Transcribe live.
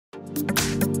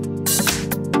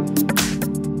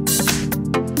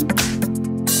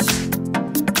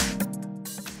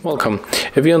Welcome.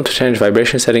 If you want to change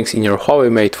vibration settings in your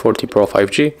HUAWEI Mate 40 Pro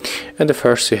 5G, and the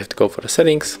first you have to go for the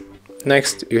settings.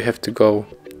 Next you have to go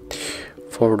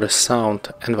for the sound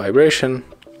and vibration,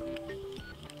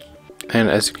 and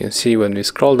as you can see, when we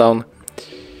scroll down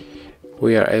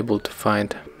we are able to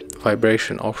find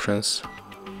vibration options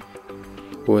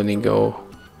when we go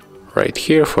right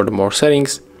here for the more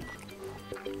settings,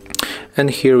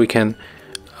 and here we can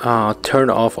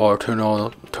turn off or turn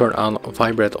on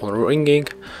vibrate on ringing,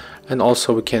 and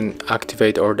also we can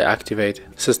activate or deactivate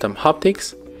system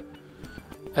haptics.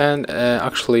 And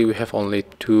actually we have only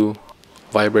 2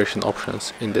 vibration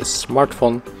options in this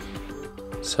smartphone.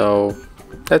 So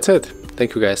that's it.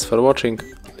 Thank you guys for watching.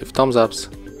 Leave thumbs ups,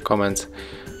 comments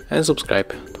and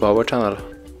subscribe to our channel.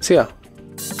 See ya!